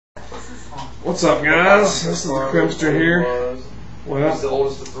What's up, guys? This is the Crimster here. Well, he's the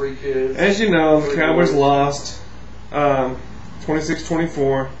oldest of 3 kids. As you know, the Cowboys lost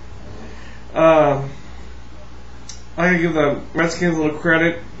 26-24. I gotta give the Redskins a little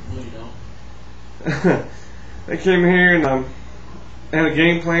credit. No, you don't. They came here and had a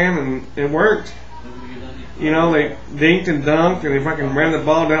game plan, and it worked. You know, they dinked and dunked, and they fucking ran the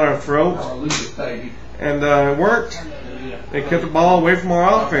ball down our throat. And it worked. They kept the ball away from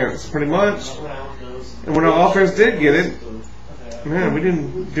our offense, pretty much. And when our offense did get it, man, we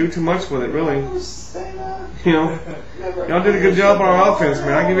didn't do too much with it, really. You know, y'all did a good job on our offense,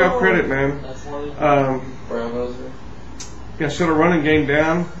 man. I give y'all credit, man. Yeah, shut our running game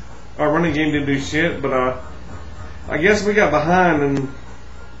down. Our running game didn't do shit, but I guess we got behind and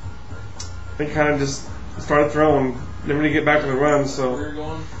they kind of just started throwing. Never really get back to the run,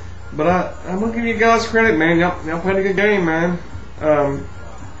 so. But I'm gonna give you guys credit, man. Y'all played a good game, man. But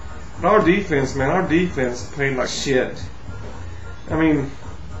our defense, man, played like shit. I mean,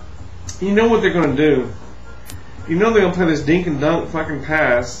 you know what they're gonna do. You know they're gonna play this dink and dunk fucking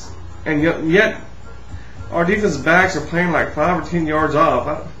pass, and yet our defensive backs are playing like 5 or 10 yards off.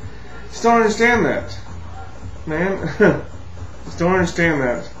 I just don't understand that, man. Just don't understand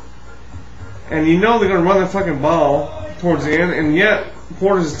that. And you know they're gonna run the fucking ball towards the end, and yet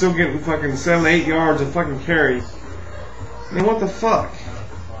Porter's is still getting fucking 7 to 8 yards of fucking carry. I mean, what the fuck?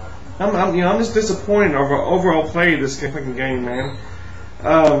 I'm just disappointed over overall play of this fucking game, man.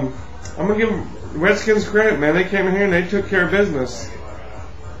 I'm gonna give Redskins credit, man. They came in here and they took care of business.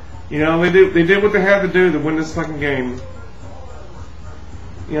 You know, they did what they had to do to win this fucking game.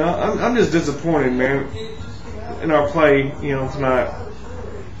 You know, I'm just disappointed, man, in our play, you know, tonight.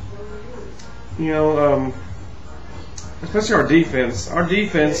 You know, especially our defense. Our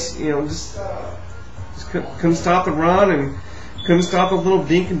defense, you know, just couldn't stop the run and couldn't stop the little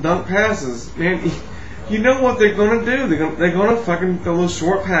dink and dunk passes. Man, you know what they're going to do. They're going to fucking throw those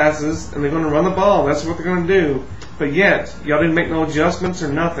short passes and they're going to run the ball. That's what they're going to do. But yet, y'all didn't make no adjustments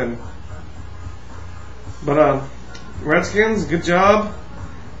or nothing. But, Redskins, good job.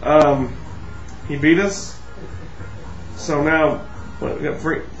 He beat us. So now, what, we got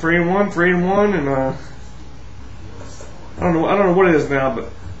 3-1, and I don't know what it is now, but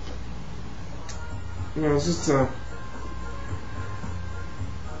you know, it's just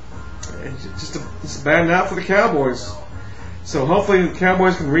it's a bad night for the Cowboys. So hopefully the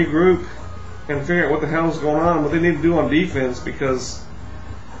Cowboys can regroup and figure out what the hell is going on, what they need to do on defense, because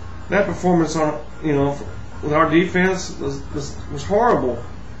that performance on, you know, with our defense was horrible,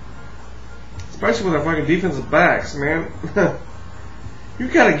 especially with our fucking defensive backs, man. You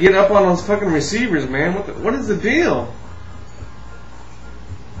gotta get up on those fucking receivers, man. What is the deal?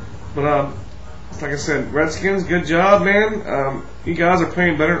 But like I said, Redskins, good job, man. You guys are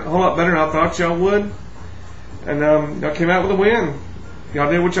playing better, a whole lot better than I thought y'all would. And y'all came out with a win. Y'all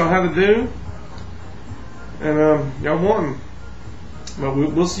did what y'all had to do, and y'all won. But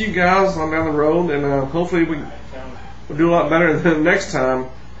we'll see you guys on down the road, and hopefully we'll do a lot better than next time.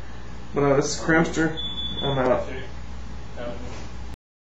 But this is Crimster. I'm out.